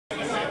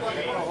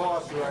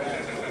All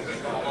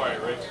right,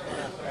 Rich.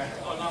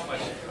 Oh, not much.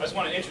 I just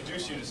want to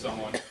introduce you to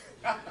someone.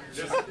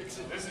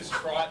 This is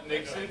Trot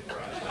Nixon.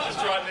 This is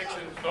Trot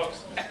Nixon,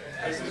 folks.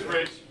 This is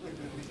Rich.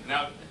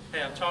 Now,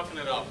 hey, I'm talking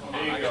it up.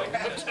 There you go.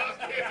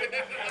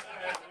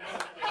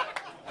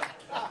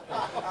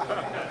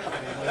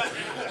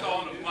 You're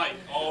calling him Mike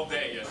all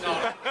day, yes.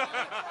 No.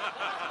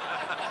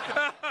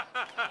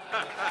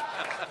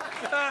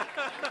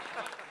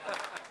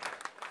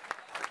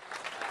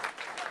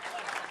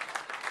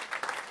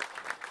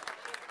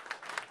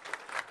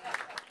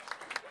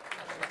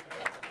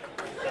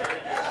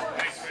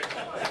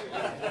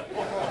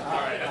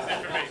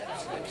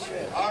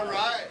 All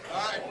right.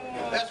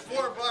 That's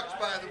 $4,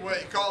 by the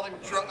way. Called him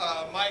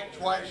Mike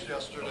twice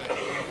yesterday.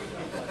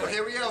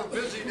 Okay, we have a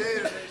busy day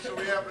today, so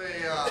we have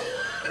a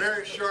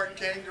very short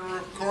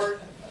kangaroo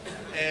court.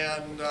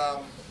 And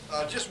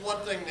just one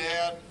thing to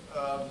add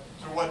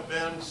to what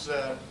Ben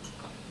said.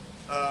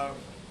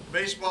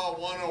 Baseball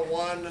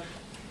 101,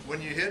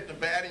 when you hit the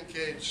batting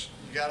cage,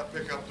 you got to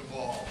pick up the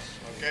balls,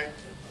 okay?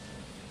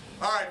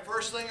 All right,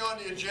 first thing on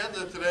the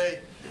agenda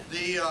today,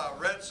 the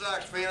Red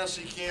Sox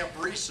Fantasy Camp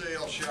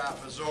resale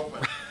shop is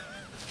open.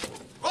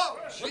 Oh,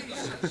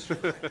 Jesus!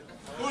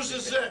 Whose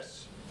is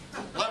this?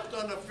 Left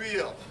on the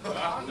field.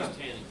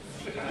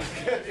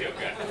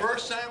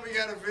 First time we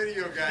got a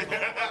video guy.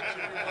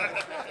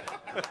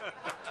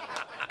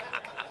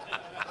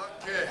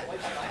 Okay.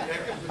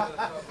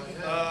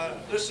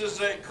 This is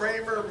a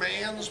Kramer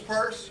man's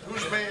purse.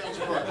 Who's man's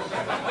purse?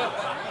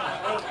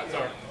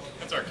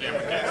 That's our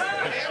camera guy.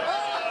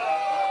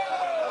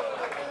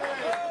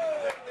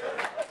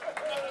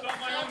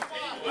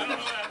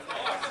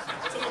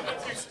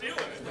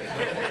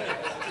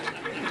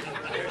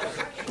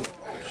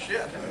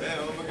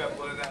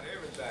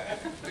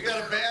 We got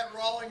a bad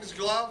Rawlings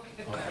glove.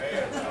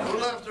 Who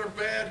left their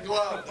bad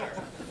glove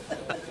there?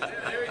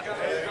 There we go.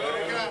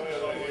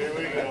 Here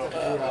we go.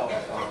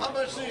 How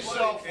much do these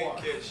sell for?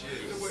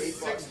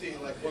 60,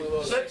 like one of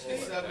those.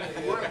 60?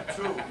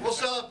 We'll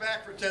sell it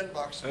back for $10.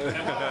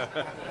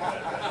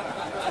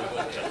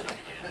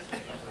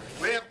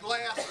 We have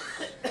glasses.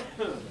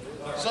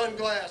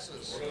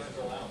 Sunglasses.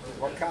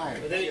 What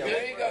kind? There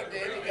you go,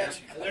 Dave.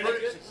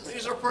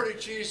 These are pretty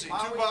cheesy.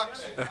 $2.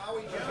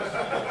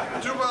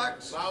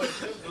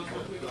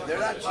 $2. They're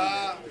not cheap.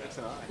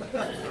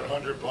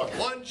 $100.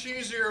 One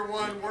cheesier,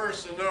 one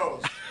worse than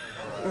those.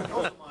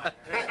 Now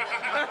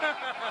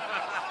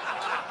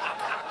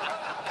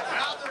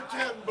they're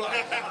 $10.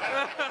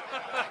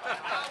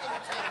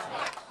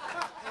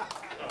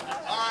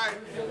 All right.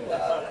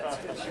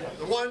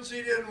 The ones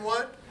he didn't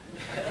want.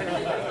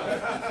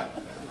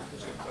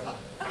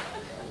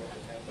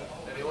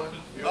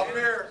 Up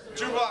here,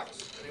 $2.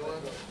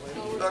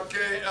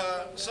 Okay,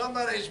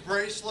 somebody's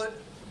bracelet.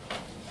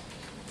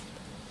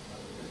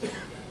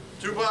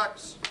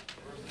 $2.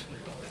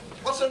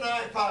 What's an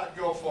iPod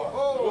go for?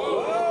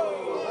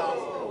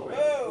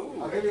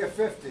 I'll give you a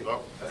 50.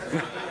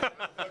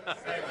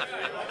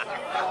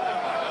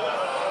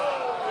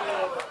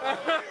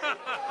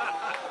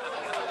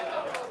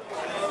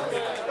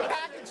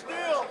 Package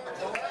deal.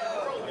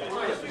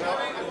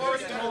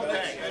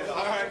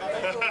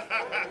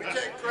 We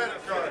take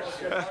credit cards.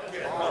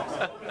 Okay.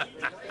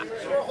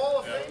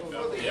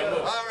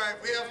 All right,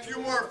 we have a few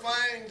more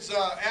finds.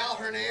 Al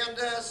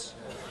Hernandez.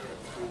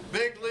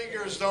 Big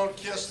leaguers don't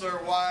kiss their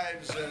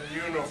wives in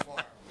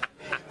uniform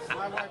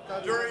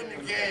during the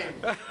game.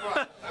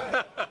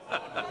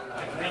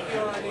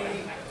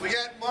 We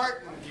got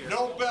Martin,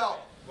 no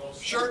belt,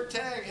 shirt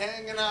tag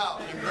hanging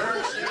out,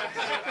 embarrassing.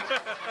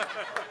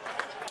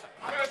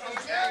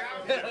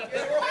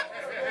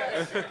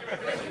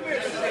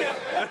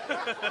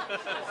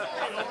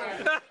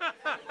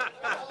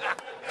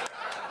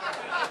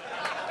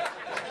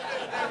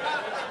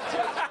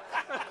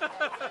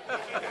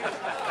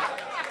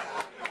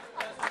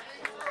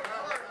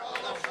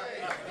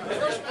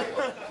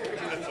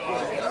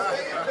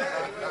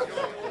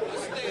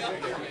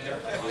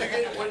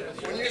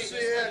 When you see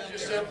it,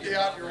 just empty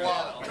out your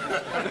wallet.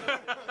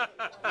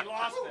 He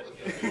lost it.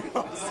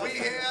 We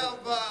have,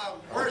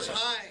 where's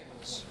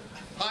Hines?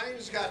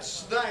 Hines got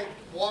sniped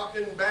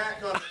walking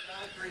back on the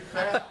concrete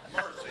path.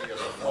 Mercy, as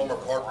a former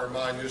partner of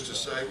mine used to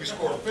say, we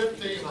scored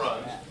 15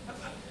 runs.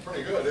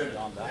 Pretty good, isn't it?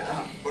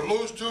 But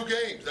lose 2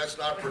 games, that's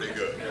not pretty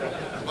good.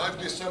 Reminds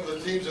me of some of the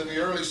teams in the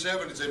early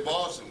 70s in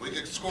Boston. We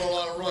could score a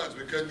lot of runs,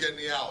 we couldn't get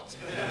any outs.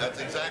 That's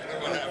exactly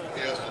what happened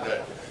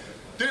yesterday.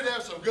 Did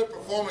have some good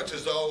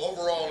performances, though,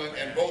 overall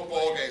in both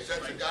ball games.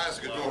 That's the guys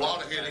that could do a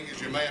lot of hitting, as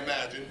you may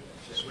imagine.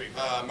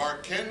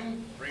 Mark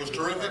Kenton was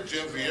terrific.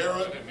 Jim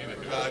Vieira.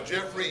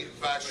 Jeffrey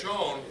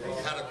Vachon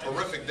had a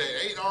terrific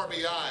day. 8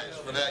 RBIs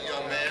for that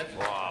young man.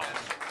 Wow.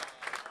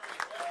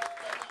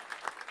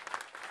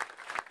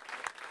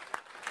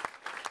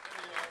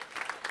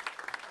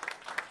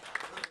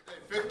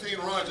 15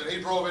 runs, and he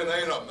drove in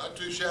 8 of them. Not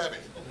too shabby.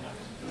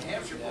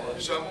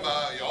 Some,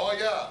 oh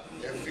yeah.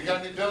 If you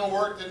got any dental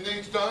work that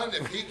needs done,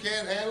 if he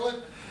can't handle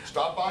it,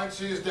 stop by and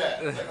see his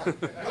dad.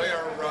 They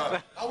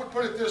are. I would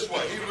put it this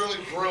way: he really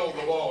drilled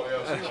the ball.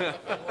 Yes.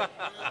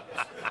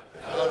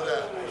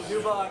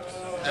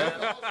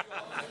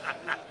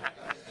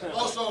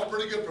 Also, a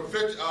pretty good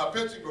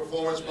pitching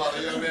performance by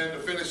the young man to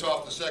finish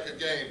off the second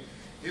game.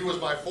 He was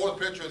my fourth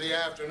pitcher of the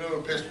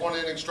afternoon, pitched 1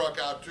 inning, struck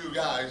out 2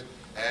 guys,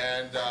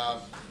 and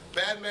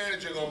bad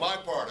managing on my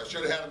part. I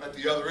should have had him at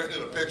the other end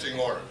of the pitching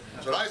order.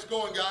 So nice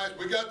going, guys.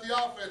 We got the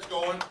offense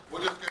going.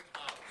 We'll just get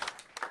out.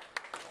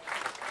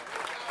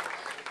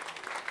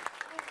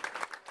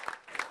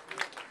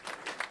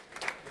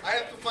 I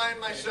have to find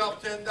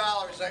myself $10.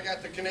 I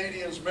got the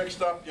Canadians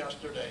mixed up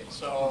yesterday,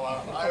 so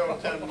I owe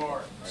 10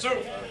 more.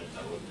 Soup.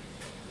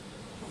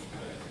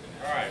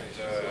 All right,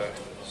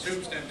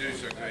 Soups didn't do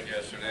so good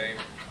yesterday.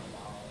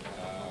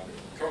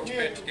 Coach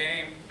pitched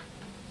game.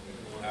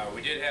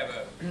 We did have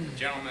a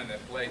gentleman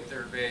that played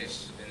third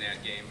base in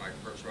that game, like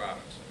Brooks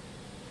Robinson.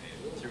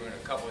 He threw in a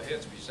couple of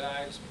hits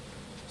besides.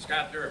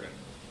 Scott Durbin.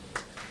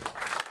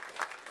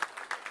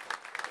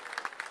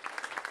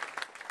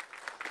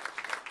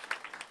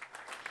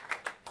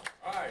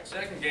 All right,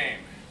 second game.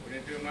 We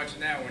didn't do much in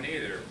that one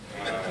either.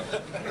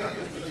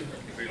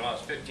 We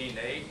lost 15-8. I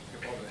think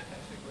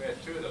we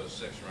had 2 of those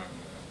six-run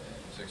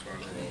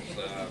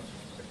rules.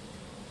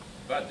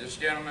 But this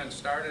gentleman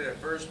started at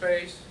first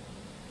base,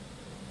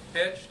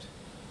 pitched,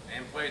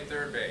 and played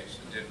third base,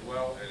 and did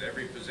well at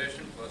every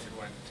position, plus he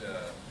went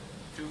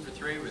 2 for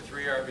 3 with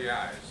 3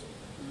 RBIs.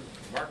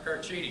 Mark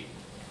Carchidi.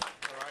 All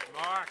right,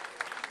 Mark.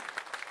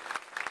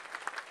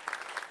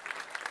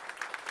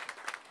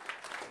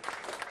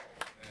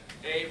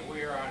 Dave,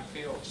 we are on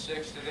field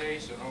 6 today,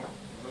 so don't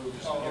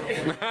lose.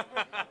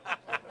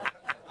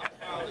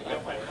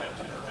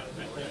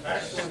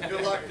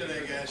 Good luck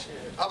today, guys.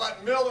 How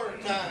about Miller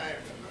time?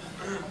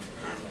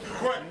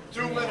 Quick,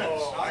 2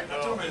 minutes. I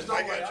got 2 minutes.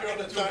 I got you on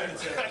the time.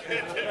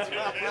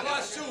 I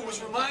lost 2,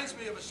 which reminds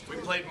me of a story.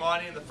 We played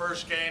Monty in the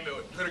first game.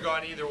 It could have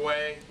gone either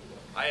way.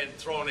 I had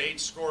thrown 8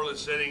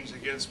 scoreless innings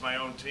against my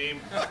own team.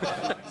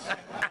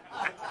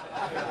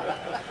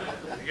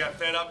 He got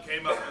fed up,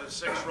 came up with a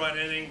 6-run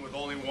inning with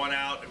only 1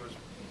 out. It was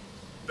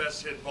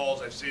best hit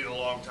balls I've seen in a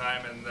long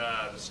time, and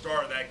the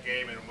star of that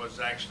game, and was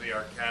actually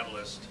our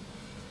catalyst,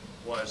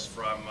 was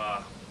from,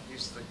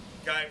 he's the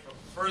guy from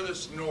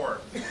furthest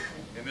north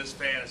in this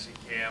fantasy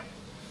camp.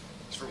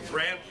 He's from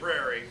Grand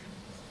Prairie,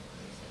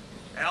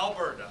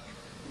 Alberta,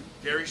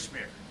 Gary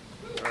Smear.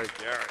 All right,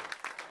 Gary.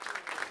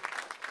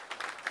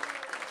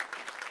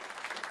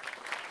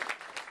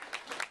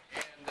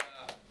 And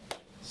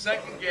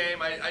second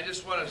game, I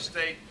just want to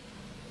state,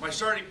 my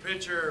starting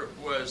pitcher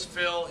was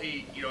Phil.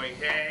 He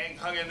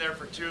hung in there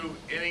for 2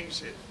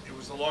 innings. It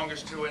was the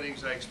longest 2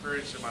 innings I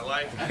experienced in my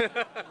life. And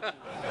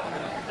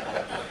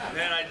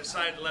then I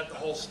decided to let the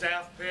whole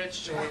staff pitch,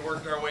 so we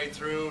worked our way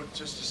through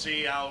just to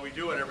see how we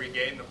do it every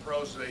game. The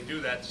pros, they do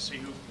that to see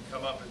who can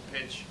come up and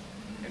pitch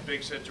in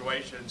big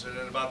situations. And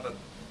then about the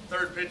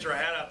 3rd pitcher I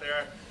had out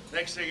there,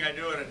 next thing I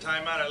do in a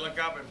timeout, I look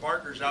up and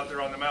Barker's out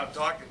there on the mound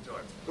talking to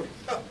him.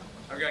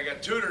 I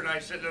got Tudor and I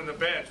sitting on the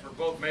bench. We're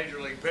both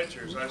major league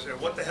pitchers. And I said,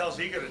 what the hell's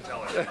he going to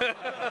tell him?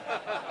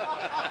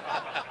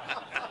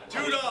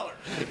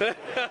 $2.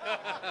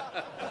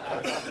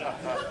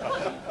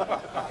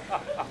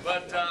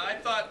 But I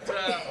thought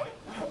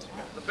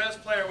the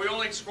best player, we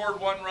only scored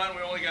 1 run.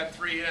 We only got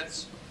 3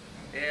 hits.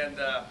 And,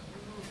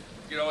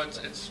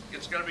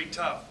 it's going to be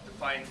tough to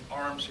find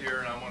arms here.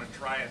 And I want to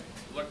try and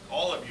look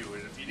all of you.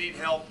 And if you need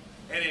help,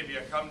 any of you,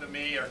 come to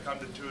me or come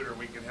to Tudor.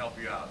 We can help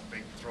you out.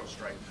 Make the throw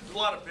strike. There's a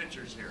lot of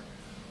pitchers here.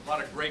 A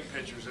lot of great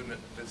pitchers in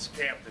this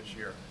camp this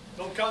year.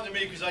 Don't come to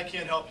me because I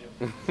can't help you.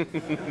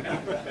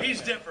 He's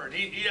different.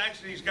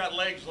 He's got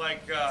legs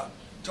like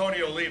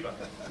Tony Oliva.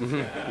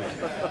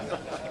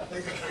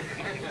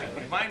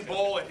 Mine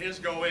bowl and his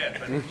go in,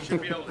 but he should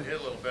be able to hit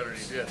a little better than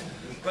he did.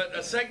 But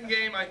the second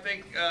game, I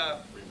think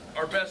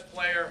our best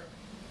player,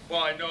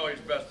 well, I know he's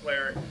best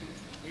player.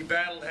 He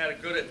battled, had a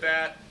good at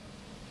bat,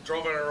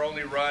 drove in our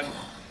only run,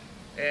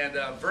 and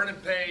Vernon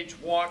Page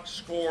walked,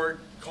 scored,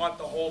 caught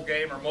the whole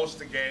game or most of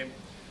the game.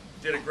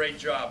 Did a great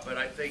job, but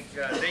I think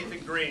Nathan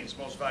Green's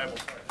most valuable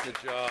player. Good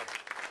job.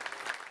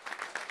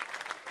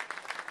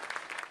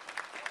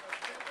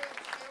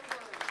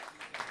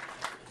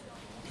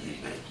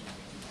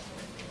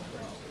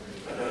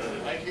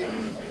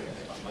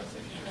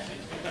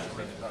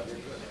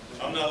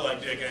 I'm not like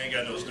Dick, I ain't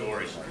got no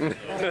stories. But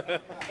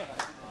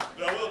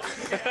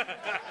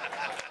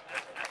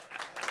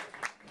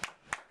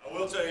I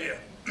will tell you,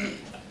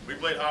 we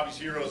played Hobby's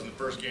Heroes in the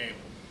first game,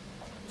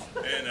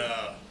 and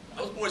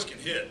those boys can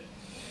hit.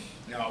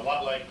 Now, a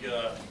lot like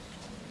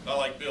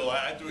Bill,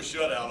 I threw a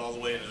shutout all the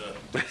way to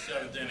the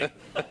 7th inning.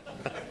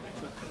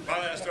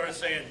 Finally, I started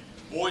saying,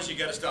 boys, you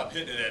got to stop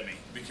hitting it at me,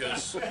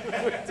 because,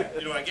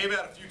 I gave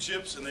out a few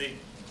chips, and they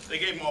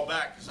gave them all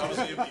back, because I was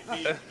the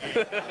MVP of the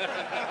game.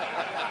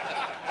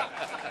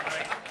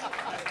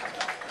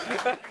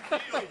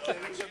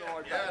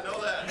 Yeah, I know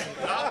that.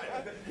 Stop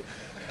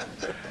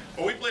it.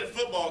 But we played a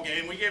football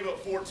game. We gave up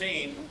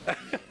 14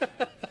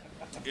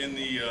 in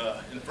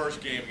the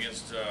first game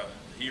against the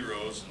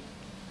Heroes.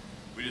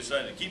 We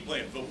decided to keep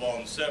playing football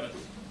in the 7th,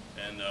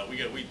 And at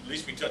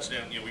least we touched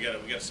down. We got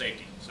a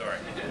safety. Sorry,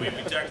 we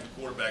tackled the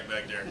quarterback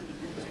back there.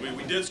 So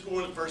we did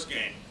score the first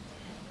game,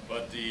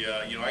 but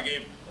I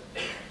gave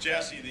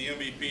Jassy the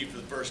MVP for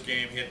the first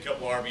game. He had a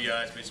couple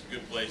RBIs, made some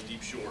good plays,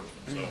 deep short.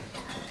 So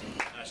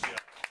nice job.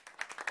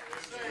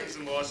 Wins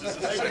and losses.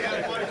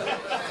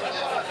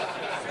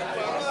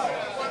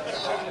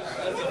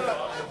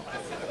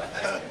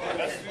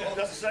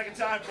 That's the second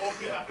time, Cole.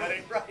 That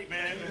ain't right,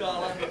 man.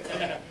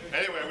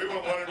 Anyway, we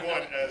went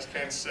 1-1, as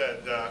Ken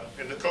said.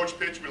 In the coach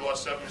pitch, we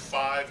lost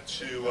 7-5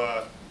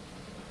 to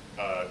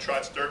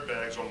Trot's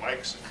Dirtbags, or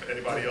Mike's, if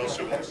anybody else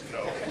who wants to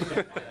know.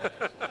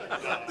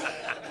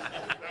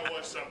 That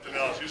was something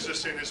else. You was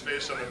just seeing his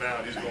face on the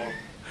mound. He's going,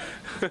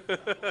 what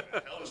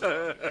the hell is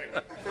that?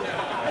 Anyway.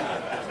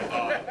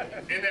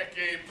 In that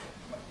game,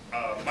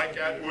 Mike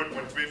Atwood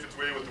went 3 for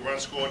 3 with the run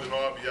scored and an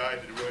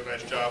RBI. Did a really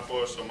nice job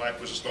for us, so Mike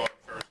was a star.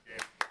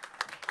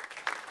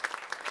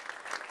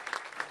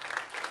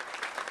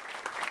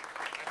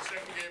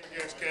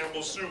 Against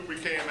Campbell Soup, we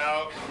came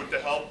out with the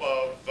help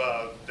of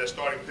their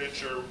starting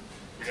pitcher.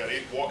 We got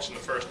 8 walks in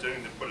the first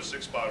inning to put a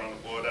 6 spot on the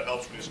board. That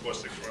helps when you score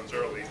 6 runs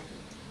early.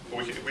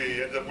 But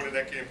we ended up winning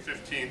that game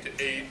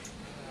 15-8.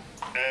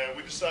 And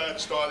we decided to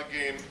start the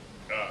game.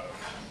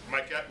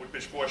 Mike Atwood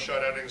pitched 4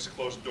 shutout innings to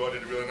close the door,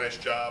 did a really nice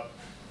job.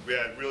 We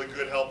had really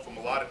good help from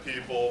a lot of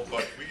people,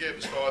 but we gave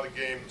the start of the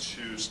game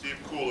to Steve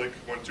Kulik,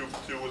 went 2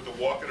 for 2 with the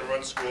walk and a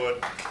run scored.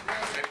 And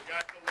he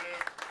got to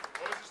live.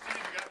 What was it, Steve?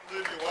 You got to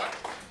live your what?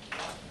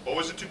 What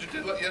was it you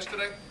did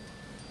yesterday?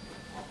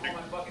 On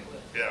my bucket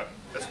list. Yeah.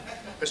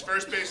 His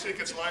first base hit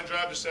gets line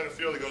drive to center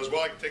field. He goes,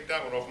 well, I can take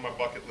that one off of my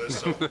bucket list.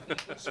 So,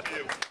 it's for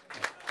you.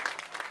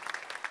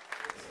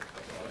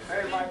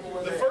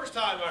 The first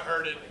time I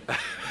heard it, I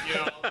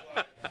was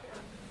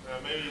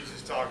like, maybe he's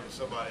just talking to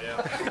somebody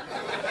else.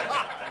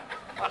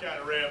 I kind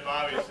of ran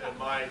Bobby and said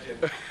Mike.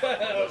 And the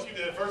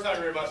first time I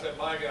heard I said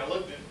Mike, and I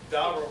looked at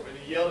Dalrymple and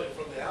he yelled it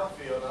from the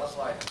outfield, and I was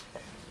like,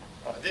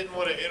 I didn't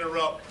want to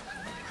interrupt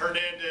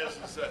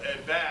Hernandez's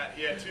at bat.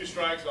 He had 2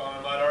 strikes on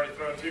him. I'd already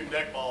thrown 2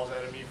 neck balls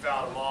at him. He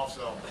fouled him off,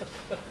 so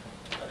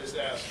I just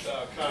asked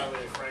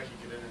Kylie if Frankie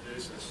could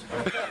introduce us.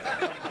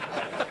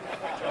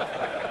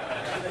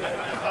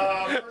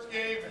 First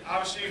game,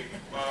 obviously,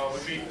 we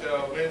beat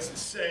wins and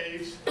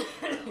saves.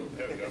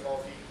 There we go.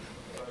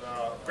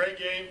 But, great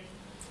game.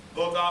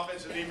 Both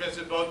offense and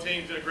defensive, both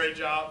teams did a great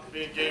job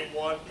being game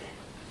 1.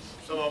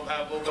 Some of them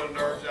have a little bit of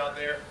nerves out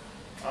there.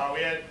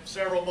 We had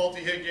several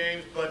multi-hit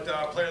games, but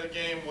player of the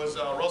game was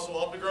Russell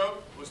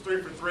Updegrove. Was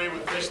 3 for 3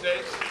 with fish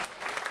stakes.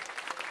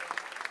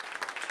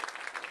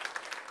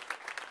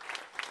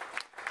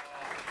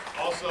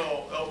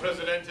 Also, El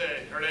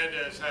Presidente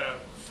Hernandez had a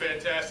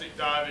fantastic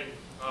diving,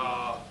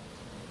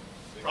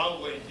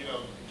 probably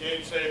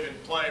game-saving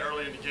play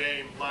early in the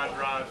game. Line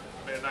drive,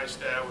 made a nice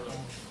stab with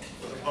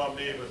a bum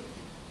knee, but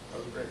that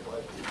was a great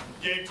play.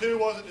 Game 2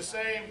 wasn't the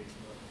same.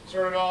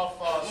 Started off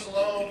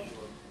slow.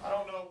 I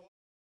don't know.